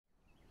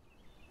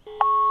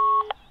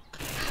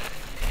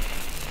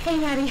Hey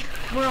Maddie,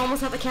 we're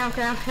almost at the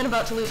campground and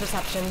about to lose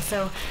reception,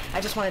 so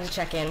I just wanted to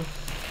check in.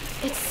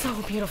 It's so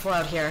beautiful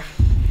out here.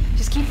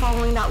 Just keep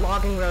following that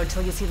logging road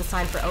till you see the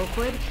sign for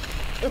Oakwood.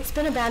 It's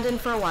been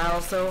abandoned for a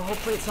while, so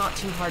hopefully it's not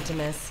too hard to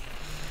miss.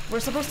 We're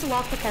supposed to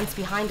lock the fence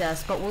behind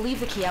us, but we'll leave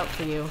the key out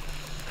for you.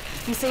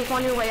 Be safe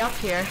on your way up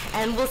here,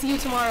 and we'll see you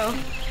tomorrow.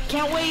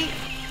 Can't wait!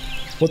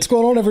 What's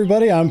going on,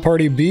 everybody? I'm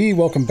Party B.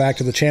 Welcome back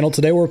to the channel.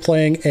 Today we're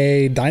playing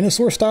a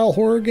dinosaur-style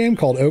horror game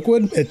called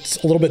Oakwood. It's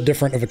a little bit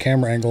different of a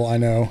camera angle, I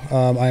know.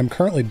 I am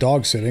currently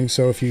dog sitting,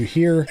 so if you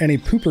hear any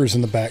poopers in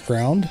the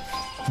background,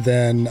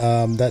 then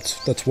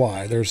that's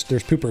why. There's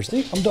poopers.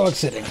 See? I'm dog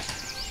sitting.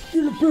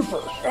 You're a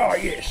pooper. Oh,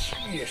 yes.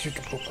 Yes, you're a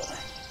pooper.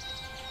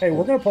 Hey,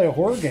 we're going to play a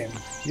horror game.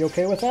 You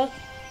okay with that?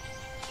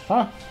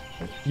 Huh?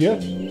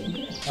 Yep.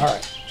 All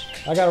right.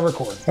 I got to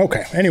record.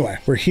 Okay. Anyway,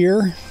 we're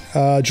here.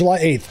 July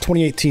 8th,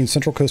 2018,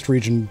 Central Coast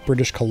Region,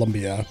 British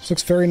Columbia. This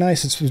looks very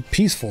nice. It's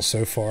peaceful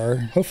so far.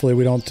 Hopefully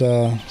we don't,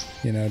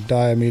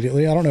 die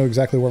immediately. I don't know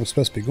exactly where I'm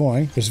supposed to be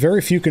going. There's very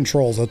few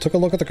controls. I took a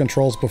look at the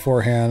controls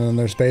beforehand, and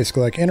there's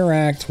basically like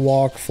interact,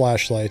 walk,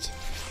 flashlight.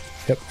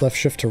 Yep, left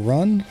shift to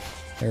run.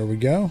 There we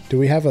go. Do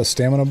we have a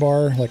stamina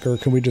bar, or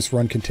can we just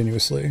run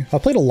continuously?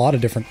 I've played a lot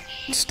of different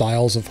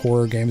styles of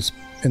horror games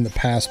in the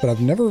past, but I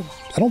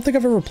don't think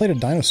I've ever played a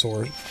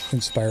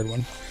dinosaur-inspired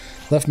one.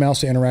 Left mouse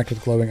to interact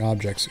with glowing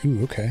objects.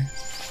 Ooh, okay.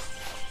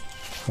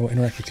 I'll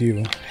interact with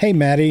you. Hey,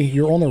 Maddie,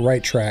 you're on the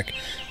right track.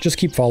 Just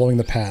keep following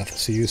the path.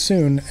 See you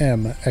soon.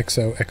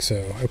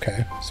 MXOXO.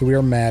 Okay, so we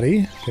are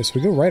Maddie. Okay, so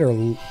we go right or...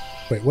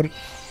 Wait, what?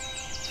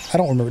 I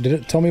don't remember. Did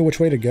it tell me which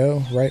way to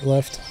go? Right,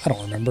 left? I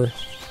don't remember.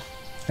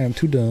 I am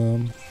too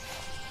dumb.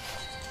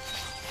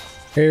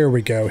 Here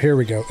we go. Here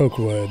we go.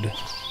 Oakwood.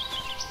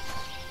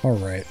 All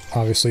right.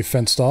 Obviously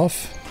fenced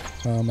off.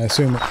 I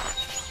assume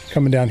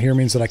coming down here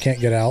means that I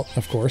can't get out,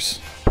 of course.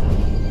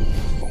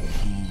 Boom,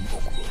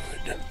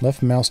 Oakwood.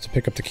 Left mouse to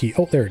pick up the key.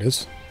 Oh, there it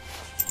is.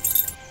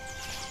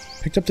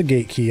 Picked up the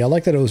gate key. I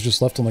like that it was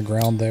just left on the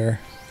ground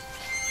there.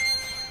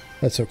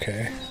 That's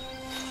okay.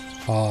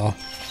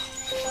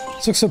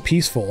 This looks so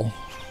peaceful.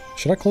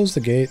 Should I close the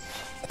gate?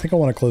 I think I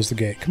want to close the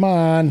gate. Come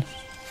on.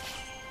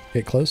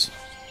 Gate close?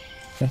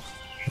 No?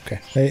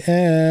 Okay. Hey,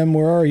 M,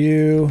 where are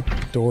you?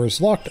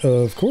 Door's locked,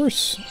 of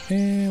course.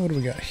 And what do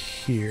we got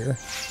here?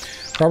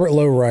 Robert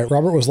Lowright.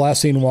 Robert was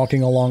last seen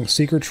walking along a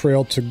secret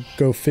trail to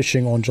go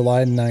fishing on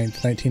July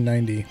 9th,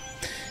 1990.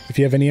 If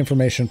you have any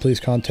information, please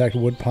contact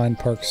Woodpine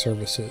Park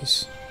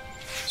Services.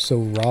 So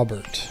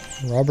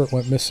Robert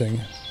went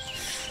missing.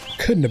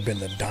 Couldn't have been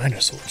the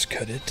dinosaurs,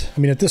 could it? I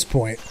mean, at this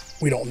point,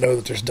 we don't know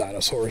that there's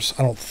dinosaurs.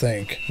 I don't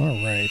think.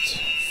 All right.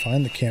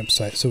 Find the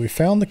campsite. So we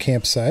found the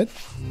campsite.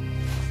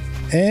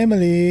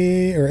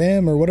 Emily, or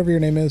M, or whatever your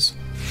name is.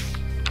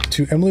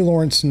 To Emily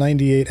Lawrence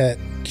 98 at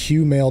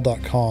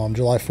qmail.com,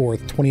 July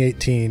 4th,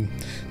 2018.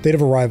 Date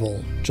of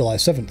arrival, July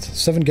 7th.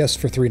 7 guests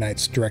for 3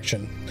 nights.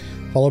 Direction.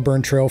 Follow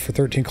Burn Trail for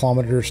 13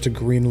 kilometers to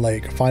Green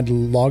Lake. Find a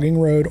logging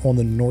road on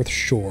the north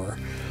shore.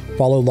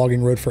 Follow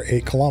logging road for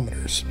 8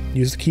 kilometers.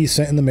 Use the key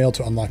sent in the mail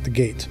to unlock the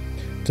gate.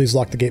 Please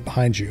lock the gate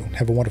behind you.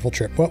 Have a wonderful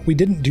trip. Well, we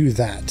didn't do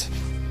that.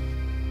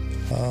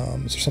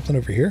 Is there something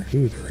over here?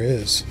 Ooh, there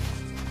is.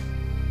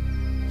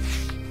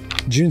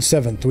 June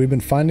 7th. We've been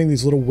finding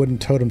these little wooden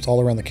totems all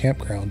around the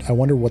campground. I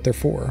wonder what they're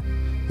for.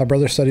 My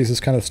brother studies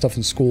this kind of stuff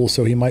in school,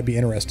 so he might be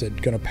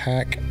interested. Gonna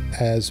pack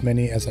as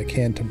many as I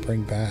can to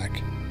bring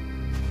back.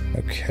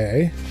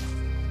 Okay.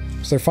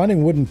 So they're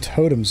finding wooden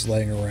totems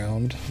laying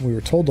around. We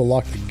were told to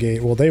lock the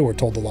gate. Well, they were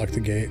told to lock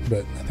the gate,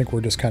 but I think we're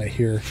just kind of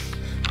here.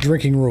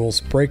 Drinking rules.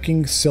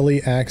 Breaking,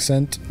 silly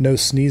accent, no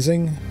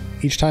sneezing.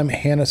 Each time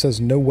Hannah says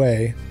no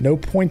way, no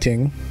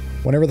pointing.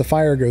 Whenever the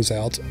fire goes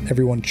out,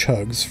 everyone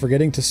chugs,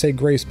 forgetting to say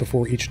grace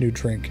before each new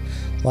drink.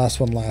 Last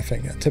one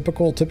laughing.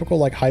 Typical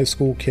like high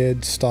school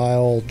kid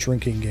style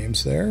drinking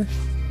games there.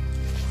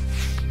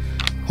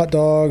 Hot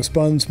dogs,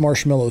 buns,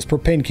 marshmallows,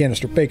 propane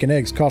canister, bacon,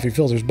 eggs, coffee,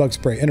 filters, bug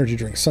spray, energy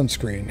drink,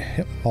 sunscreen.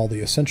 Yep, all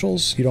the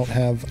essentials. You don't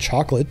have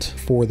chocolate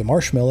for the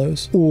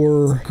marshmallows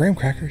or graham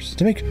crackers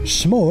to make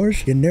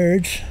s'mores, you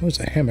nerds.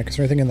 What's a hammock? Is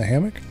there anything in the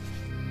hammock?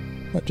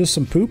 What, just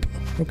some poop?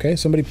 Okay,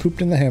 somebody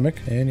pooped in the hammock.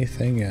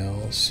 Anything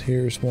else?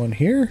 Here's one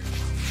here.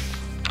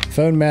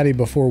 Phone Maddie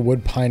before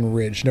Woodpine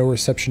Ridge. No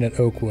reception at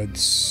Oakwood.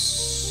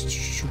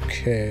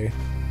 Okay.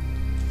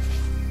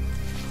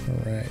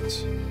 All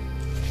right.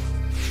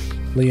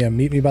 Liam,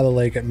 meet me by the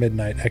lake at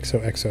midnight.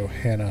 XOXO,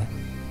 Hannah.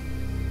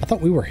 I thought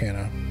we were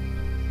Hannah.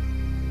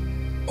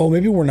 Oh,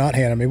 maybe we're not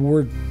Hannah. Maybe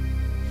we're...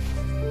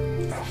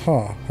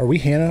 Huh. Are we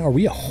Hannah? Are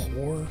we a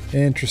whore?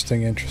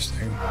 Interesting,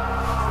 interesting.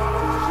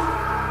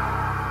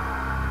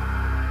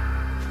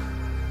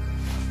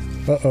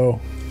 Uh-oh.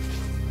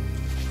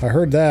 I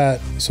heard that.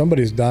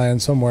 Somebody's dying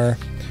somewhere.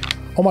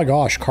 Oh my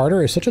gosh,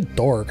 Carter is such a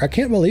dork. I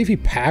can't believe he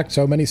packed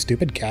so many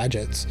stupid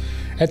gadgets.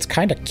 It's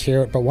kind of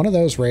cute, but one of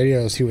those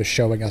radios he was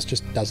showing us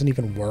just doesn't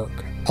even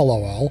work.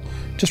 LOL.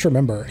 Just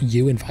remember,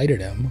 you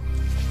invited him.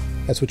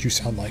 That's what you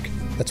sound like.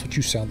 That's what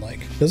you sound like.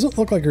 Doesn't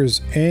look like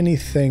there's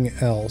anything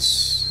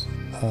else.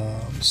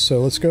 So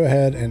let's go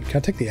ahead and... Can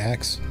I take the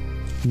axe?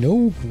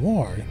 No,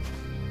 why?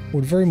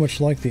 Would very much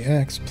like the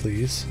axe,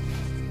 please.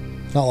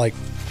 Not like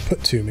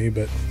put to me,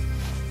 but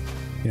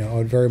you know, I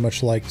would very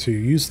much like to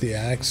use the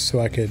axe so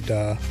I could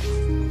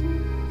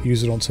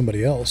use it on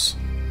somebody else.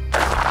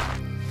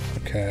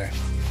 Okay.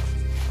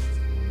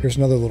 Here's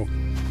another little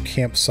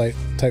campsite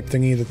type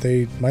thingy that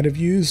they might have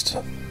used.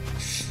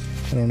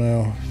 I don't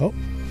know. Oh,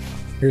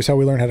 here's how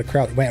we learn how to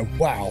crouch. Man,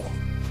 wow.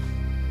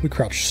 We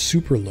crouch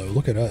super low.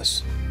 Look at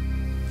us.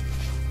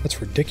 That's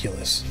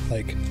ridiculous.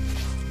 Like,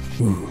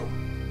 ooh,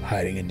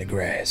 hiding in the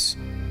grass.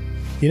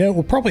 You know,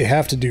 we'll probably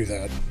have to do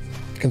that,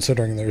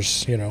 considering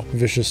there's, you know,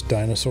 vicious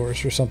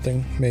dinosaurs or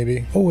something,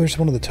 maybe. Oh, there's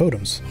one of the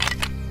totems.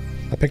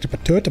 I picked up a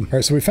totem. All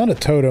right, so we found a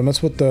totem.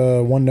 That's what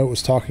the one note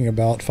was talking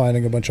about,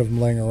 finding a bunch of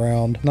them laying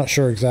around. Not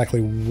sure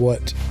exactly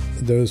what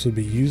those would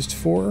be used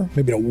for.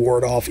 Maybe to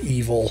ward off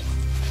evil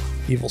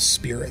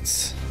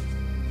spirits.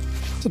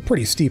 It's a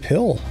pretty steep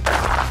hill.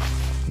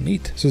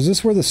 Neat. So is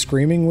this where the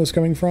screaming was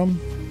coming from?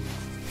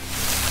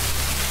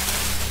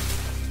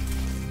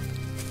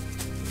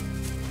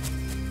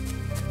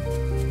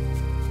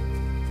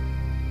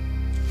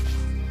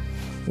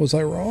 Was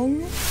I wrong?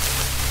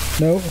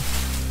 No.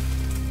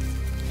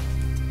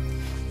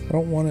 I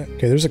don't want it.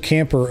 Okay, there's a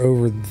camper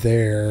over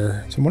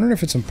there. So I'm wondering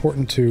if it's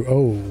important to...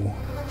 Oh.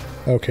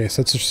 Okay,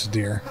 so that's just a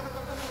deer.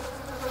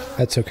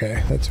 That's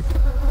okay. That's okay.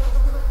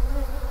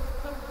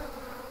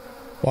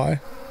 Why?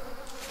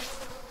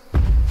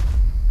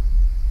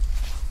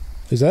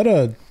 Is that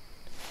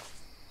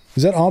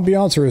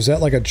ambiance, or is that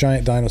like a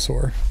giant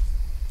dinosaur?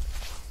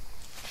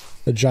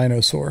 A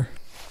ginosaur.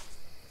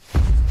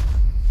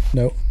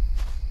 No.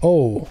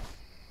 Oh.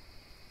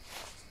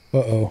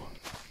 Uh-oh.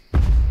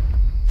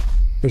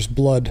 There's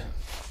blood.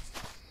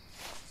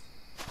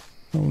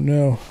 Oh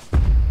no.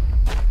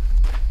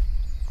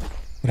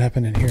 What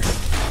happened in here?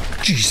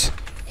 Jeez.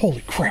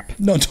 Holy crap.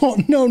 No,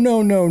 don't. No,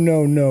 no, no,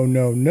 no, no,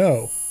 no,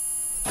 no.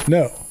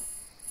 No.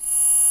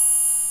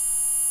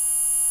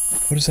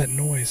 What is that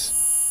noise?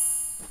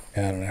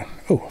 Yeah, I don't know.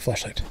 Oh, a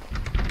flashlight.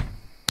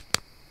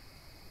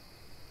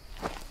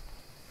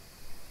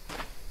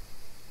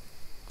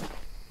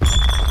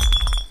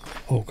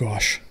 Oh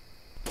gosh.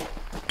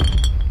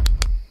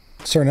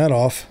 Let's turn that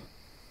off.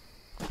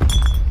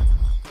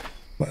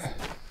 What?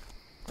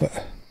 What?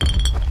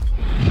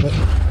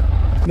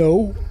 What?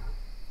 No.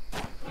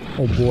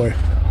 Oh boy.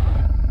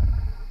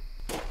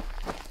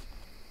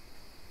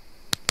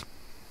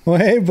 Well,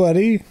 hey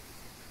buddy.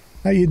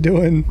 How you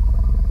doing?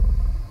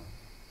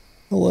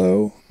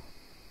 Hello?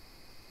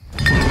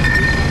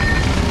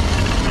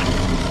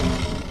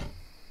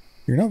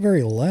 You're not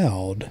very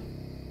loud.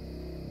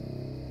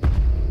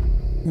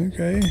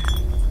 Okay.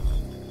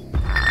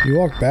 You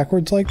walk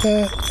backwards like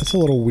that? That's a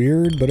little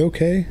weird, but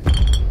okay.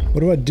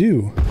 What do I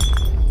do?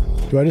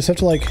 Do I just have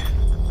to, like,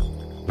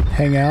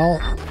 hang out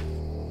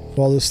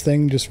while this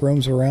thing just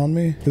roams around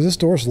me? Because this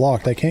door's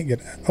locked. I can't get...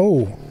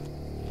 Oh!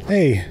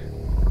 Hey!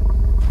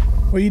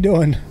 What are you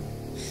doing?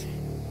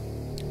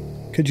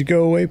 Could you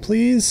go away,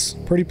 please?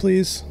 Pretty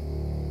please?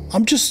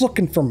 I'm just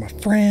looking for my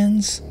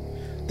friends.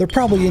 They're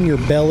probably in your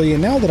belly,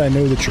 and now that I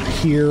know that you're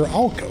here,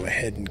 I'll go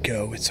ahead and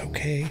go. It's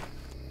okay.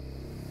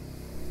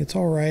 It's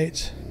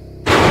alright.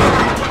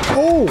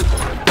 Oh!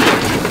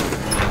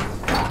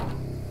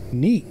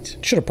 Neat.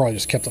 Should have probably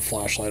just kept the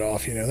flashlight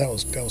off, you know, that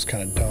was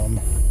kind of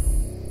dumb.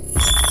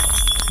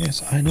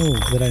 Yes, I know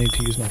that I need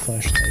to use my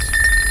flashlight.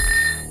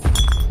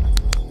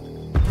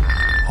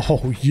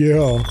 Oh,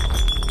 yeah.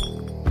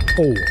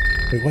 Oh,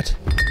 wait, what?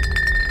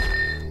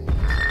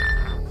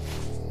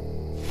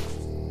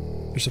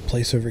 There's a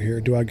place over here.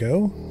 Do I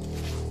go?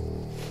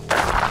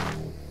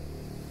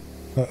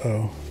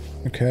 Uh-oh.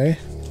 Okay.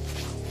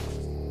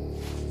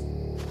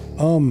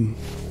 I'm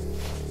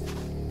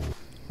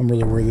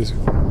really worried this...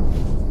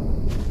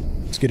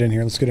 Let's get in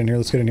here, let's get in here,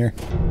 let's get in here.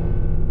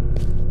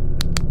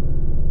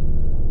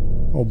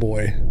 Oh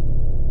boy.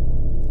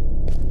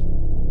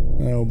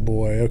 Oh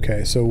boy,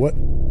 okay, so what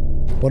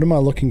am I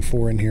looking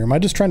for in here? Am I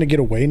just trying to get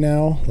away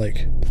now?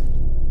 Like,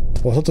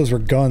 well, I thought those were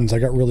guns, I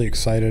got really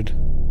excited.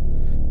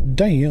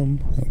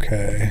 Damn.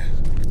 Okay,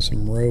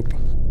 some rope.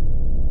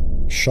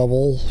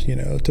 Shovel, you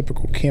know,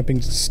 typical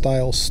camping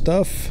style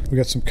stuff. We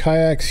got some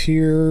kayaks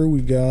here. We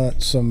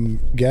got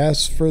some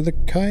gas for the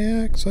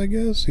kayaks, I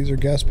guess. These are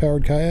gas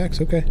powered kayaks.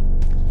 Okay.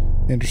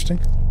 Interesting.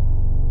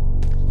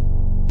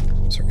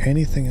 Is there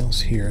anything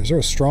else here? Is there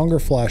a stronger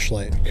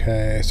flashlight?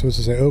 Okay, so what's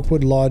this say?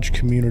 Oakwood Lodge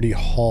Community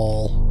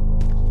Hall.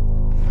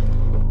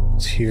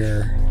 It's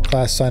here.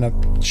 Class sign up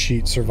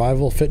sheet.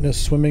 Survival, fitness,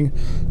 swimming,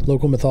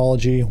 local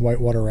mythology,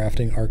 whitewater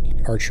rafting,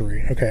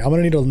 archery. Okay, I'm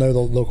gonna need to know the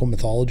local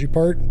mythology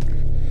part,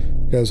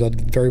 because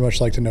I'd very much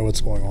like to know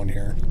what's going on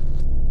here.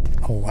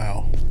 Oh,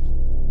 wow.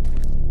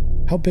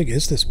 How big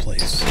is this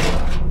place?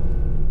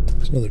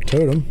 There's another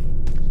totem.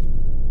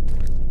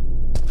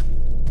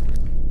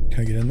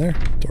 Can I get in there?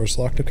 Door's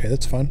locked. Okay,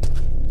 that's fine.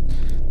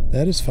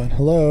 That is fine.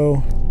 Hello?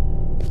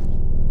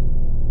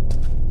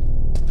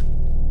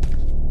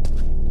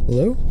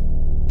 Hello?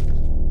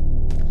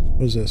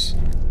 What is this?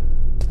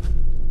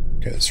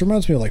 Okay, this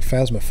reminds me of like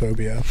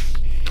Phasmophobia.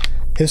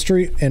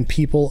 History and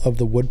People of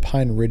the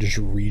Woodpine Ridge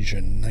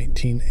Region,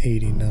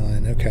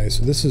 1989. Okay,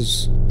 so this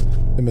is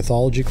the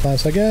mythology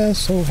class, I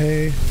guess. Oh,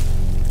 hey.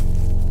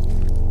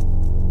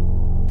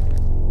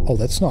 Oh,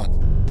 that's not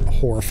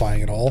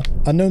horrifying at all.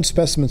 Unknown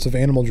specimens of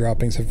animal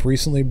droppings have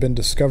recently been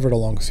discovered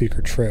along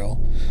Secret Trail.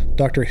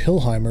 Dr.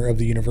 Hillheimer of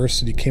the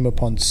university came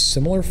upon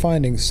similar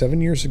findings 7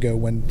 years ago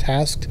when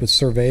tasked with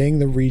surveying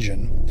the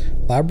region.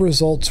 Lab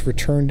results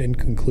returned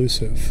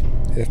inconclusive.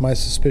 If my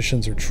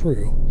suspicions are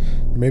true,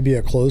 there may be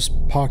a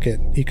closed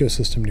pocket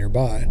ecosystem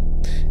nearby,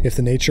 if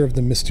the nature of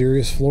the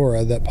mysterious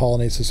flora that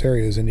pollinates this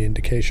area is any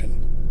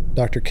indication.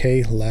 Dr.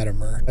 K.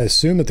 Latimer. I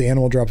assume that the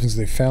animal droppings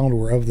they found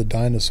were of the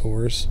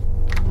dinosaurs.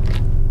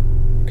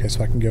 Okay,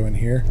 so I can go in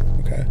here.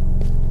 Okay.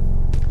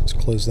 Let's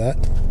close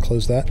that.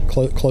 Close that.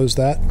 Close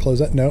that. Close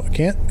that. No, I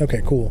can't.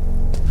 Okay, cool.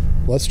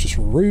 Well, that's just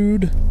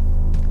rude.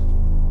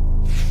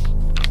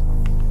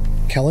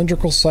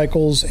 Calendrical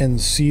Cycles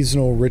and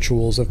Seasonal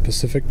Rituals of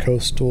Pacific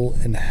Coastal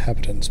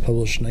Inhabitants,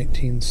 published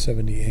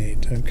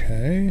 1978.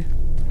 Okay.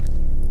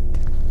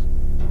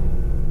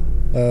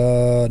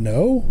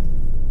 No?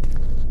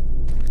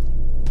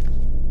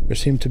 There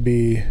seem to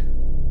be...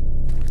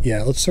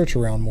 Yeah, let's search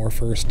around more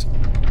first.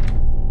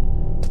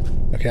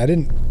 Okay, I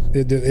didn't...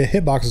 The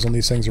hitboxes on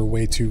these things are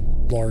way too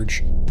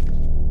large.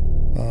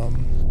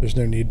 There's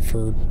no need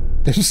for...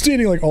 They're just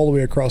standing like all the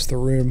way across the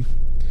room.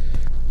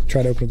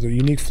 Try to open up the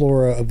unique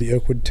flora of the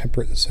Oakwood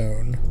temperate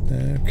zone.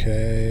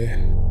 Okay.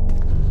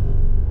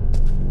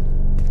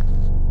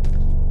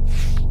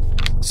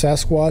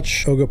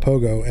 Sasquatch,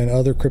 Ogopogo, and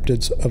Other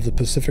Cryptids of the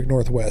Pacific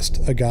Northwest,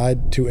 A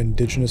Guide to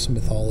Indigenous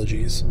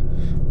Mythologies,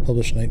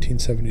 published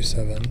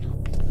 1977.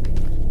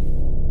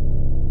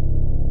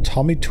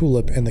 Tommy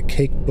Tulip and the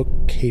Cake Book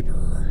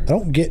Caper. I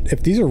don't get,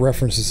 if these are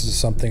references to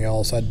something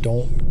else, I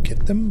don't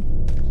get them.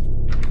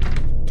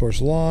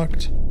 Door's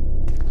locked.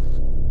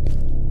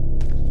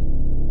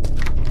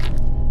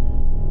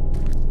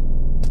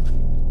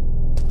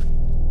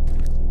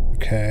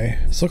 Okay.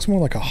 This looks more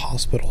like a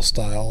hospital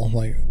style,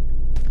 like,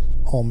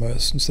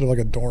 almost, instead of like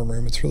a dorm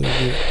room. It's really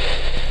weird.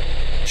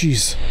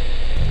 Jeez.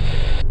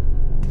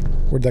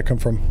 Where'd that come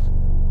from?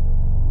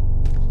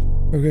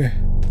 Okay.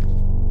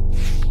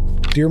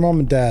 Dear Mom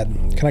and Dad,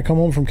 can I come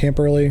home from camp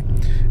early?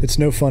 It's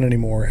no fun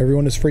anymore.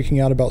 Everyone is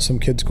freaking out about some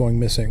kids going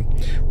missing.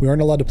 We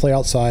aren't allowed to play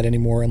outside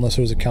anymore unless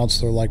there's a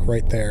counselor like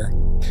right there.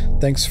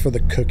 Thanks for the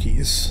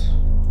cookies.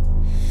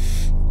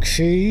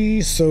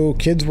 Okay, so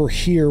kids were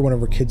here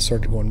whenever kids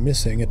started going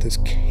missing at this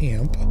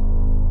camp,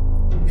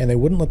 and they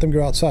wouldn't let them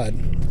go outside,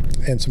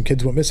 and some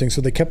kids went missing, so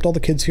they kept all the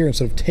kids here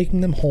instead of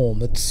taking them home.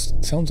 That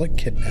sounds like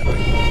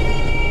kidnapping.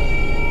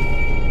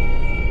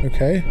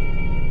 Okay.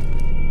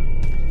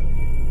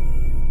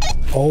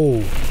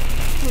 Oh.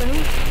 Hello?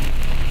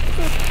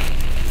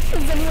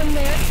 Is anyone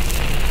there?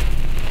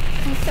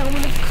 I found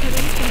one of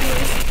Curtis and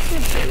doors.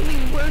 It barely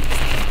works.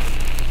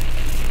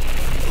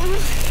 I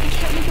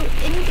can't let go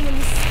anything in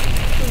this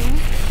thing.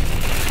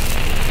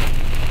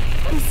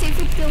 I'm safe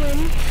with Dylan.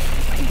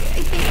 I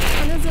think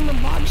Anna's in the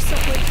lodge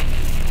somewhere.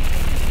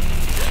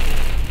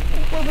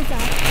 What was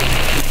that?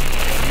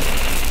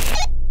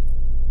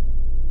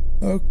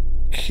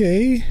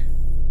 Okay.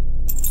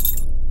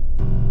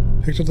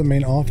 Picked up the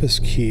main office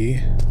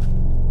key.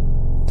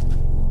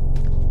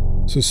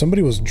 So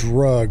somebody was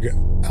drug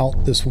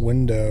out this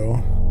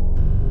window.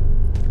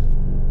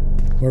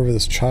 Whoever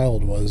this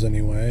child was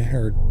anyway,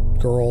 or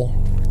girl.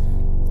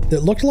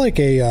 It looked like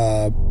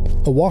a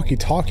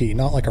walkie-talkie,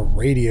 not like a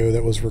radio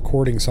that was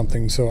recording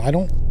something, so I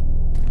don't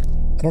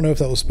know if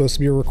that was supposed to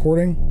be a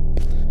recording,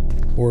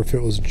 or if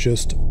it was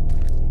just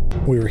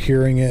we were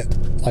hearing it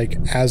like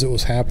as it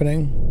was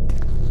happening.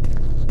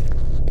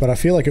 But I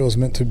feel like it was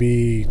meant to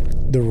be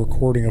the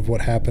recording of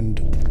what happened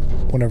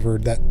whenever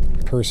that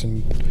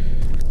person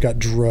got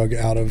drug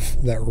out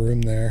of that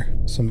room there.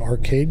 Some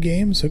arcade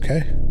games?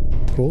 Okay,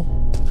 cool.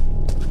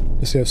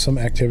 Just have some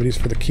activities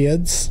for the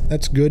kids.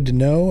 That's good to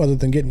know, other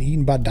than getting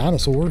eaten by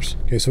dinosaurs.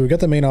 Okay, so we got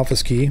the main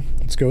office key.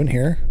 Let's go in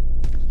here.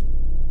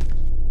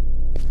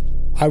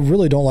 I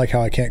really don't like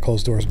how I can't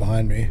close doors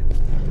behind me.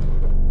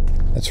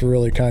 That's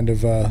really kind of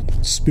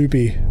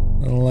spoopy.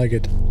 I don't like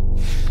it.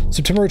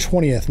 September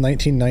 20th,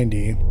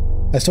 1990.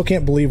 I still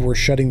can't believe we're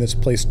shutting this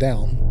place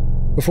down.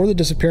 Before the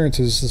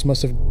disappearances, this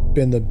must have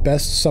been the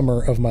best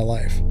summer of my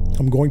life.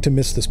 I'm going to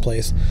miss this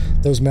place.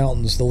 Those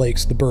mountains, the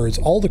lakes, the birds,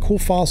 all the cool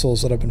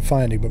fossils that I've been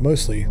finding, but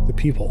mostly the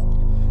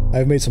people.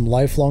 I've made some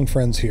lifelong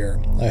friends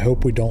here. I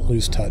hope we don't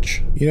lose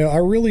touch. You know, I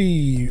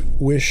really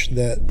wish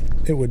that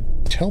it would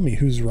tell me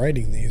who's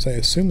writing these. I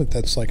assume that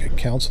that's like a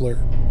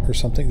counselor or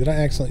something. Did I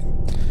accidentally...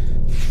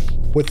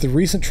 With the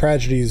recent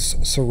tragedies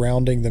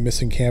surrounding the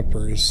missing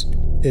campers,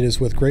 it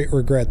is with great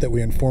regret that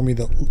we inform you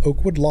that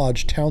Oakwood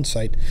Lodge town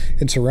site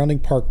and surrounding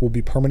park will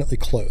be permanently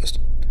closed,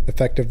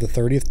 effective the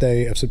 30th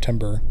day of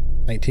September,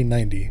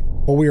 1990.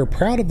 While we are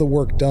proud of the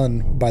work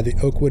done by the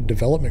Oakwood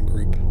Development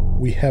Group,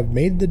 we have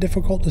made the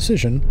difficult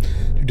decision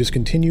to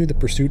discontinue the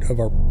pursuit of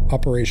our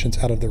operations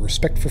out of the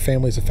respect for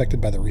families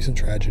affected by the recent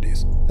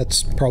tragedies.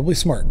 That's probably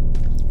smart.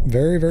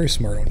 Very, very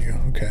smart on you.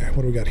 Okay,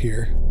 what do we got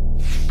here?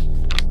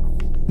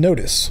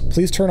 Notice,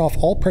 please turn off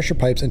all pressure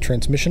pipes and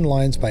transmission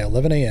lines by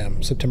 11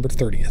 a.m., September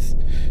 30th.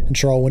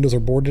 Ensure all windows are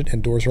boarded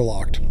and doors are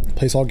locked.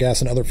 Place all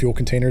gas and other fuel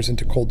containers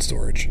into cold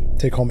storage.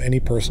 Take home any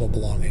personal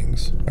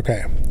belongings.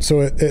 Okay,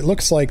 so it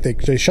looks like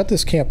they shut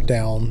this camp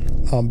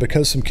down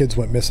because some kids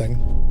went missing.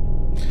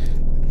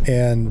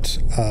 And,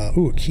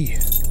 ooh, a key.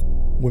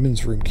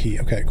 Women's room key.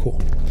 Okay,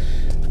 cool.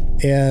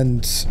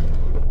 And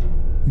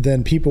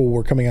then people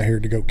were coming out here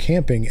to go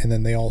camping, and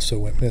then they also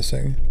went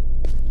missing.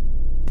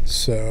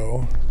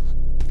 So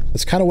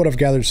that's kind of what I've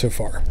gathered so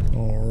far.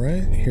 All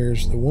right,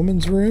 here's the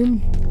woman's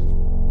room.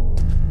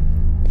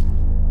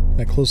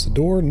 Can I close the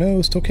door?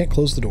 No, still can't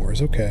close the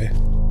doors. Okay.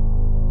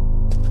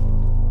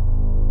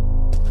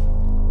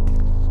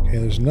 Okay,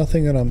 there's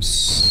nothing that I'm...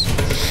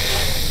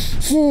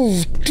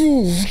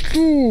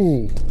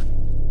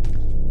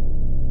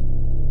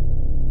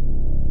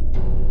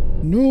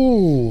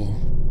 No.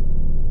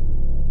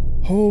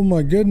 Oh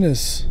my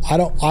goodness. I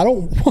don't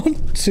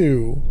want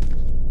to.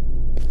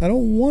 I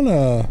don't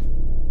wanna.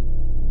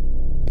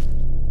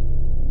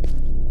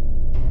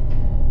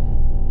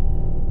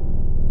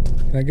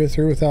 Can I go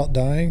through without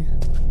dying?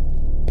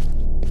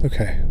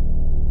 Okay.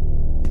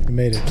 I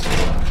made it.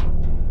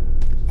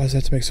 Why does that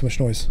have to make so much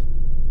noise?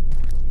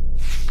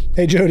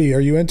 Hey Jody, are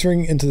you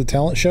entering into the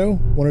talent show?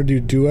 Want to do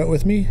duet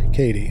with me?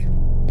 Katie.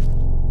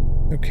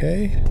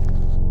 Okay.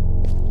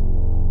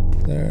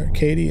 There,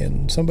 Katie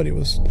and somebody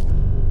was...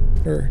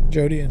 Or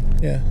Jody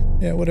and... Yeah,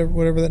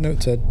 whatever that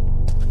note said.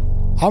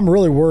 I'm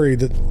really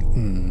worried that...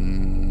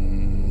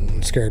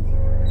 I'm scared.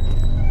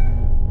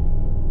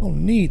 Oh,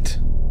 neat.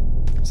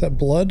 Is that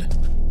blood?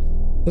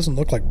 Doesn't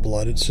look like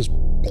blood, it's just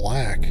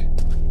black.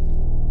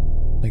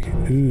 Like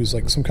ooze,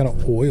 like some kind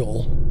of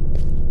oil.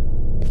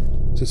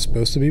 Is it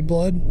supposed to be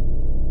blood?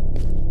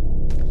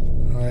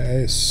 I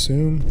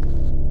assume.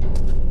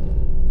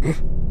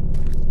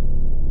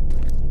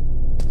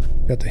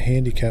 Got the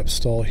handicap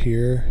stall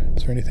here.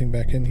 Is there anything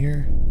back in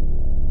here?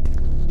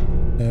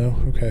 No?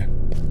 Okay.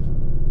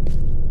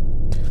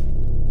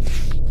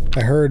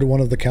 I heard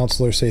one of the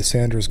counselors say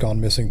Sandra's gone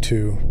missing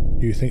too.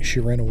 Do you think she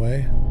ran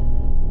away?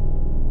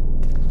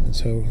 And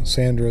so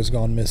Sandra's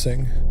gone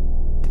missing.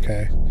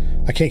 Okay.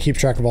 I can't keep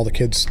track of all the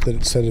kids that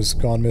it said has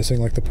gone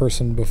missing, like the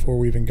person before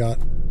we even got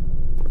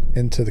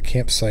into the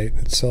campsite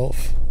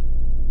itself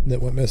that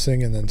went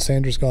missing, and then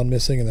Sandra's gone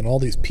missing, and then all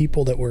these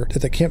people that were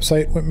at the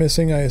campsite went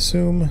missing, I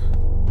assume.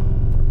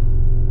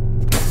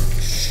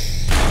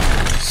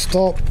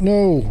 Stop.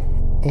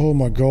 No. Oh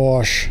my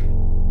gosh.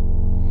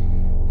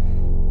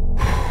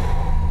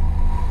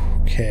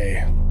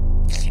 Okay.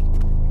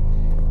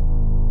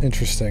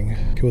 Interesting.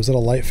 Okay, was it a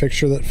light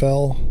fixture that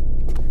fell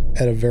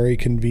at a very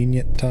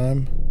convenient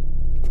time?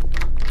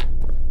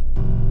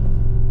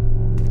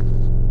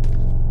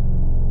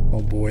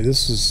 Oh boy,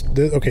 this is...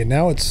 Okay,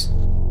 now it's...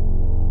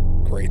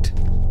 Great.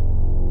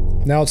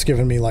 Now it's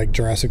giving me like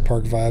Jurassic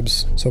Park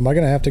vibes. So am I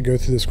going to have to go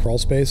through this crawl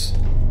space?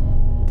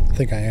 I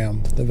think I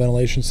am. The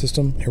ventilation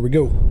system. Here we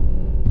go.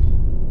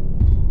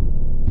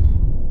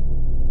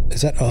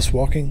 Is that us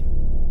walking?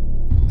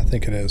 I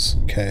think it is.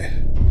 Okay.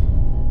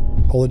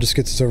 Oh, it just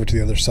gets us over to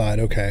the other side.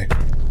 Okay.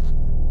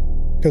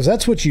 Because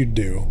that's what you'd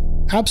do.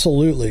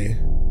 Absolutely.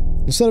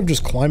 Instead of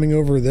just climbing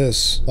over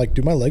this, like,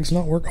 do my legs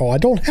not work? Oh, I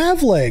don't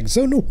have legs.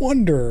 Oh, no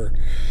wonder.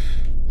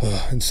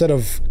 Instead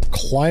of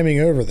climbing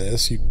over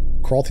this, you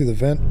crawl through the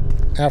vent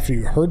after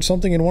you heard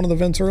something in one of the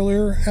vents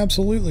earlier?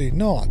 Absolutely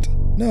not.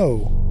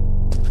 No.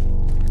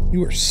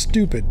 You are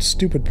stupid,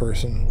 stupid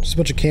person. Just a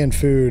bunch of canned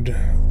food,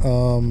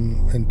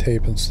 and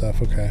tape and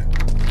stuff. Okay.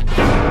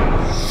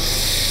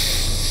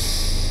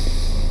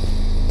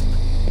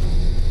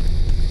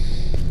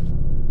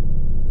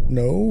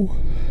 No.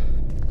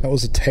 That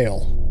was a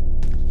tail.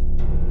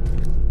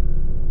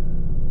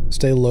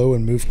 Stay low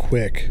and move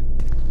quick.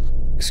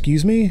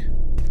 Excuse me?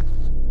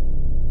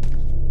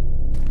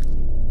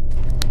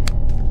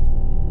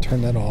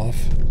 Turn that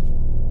off.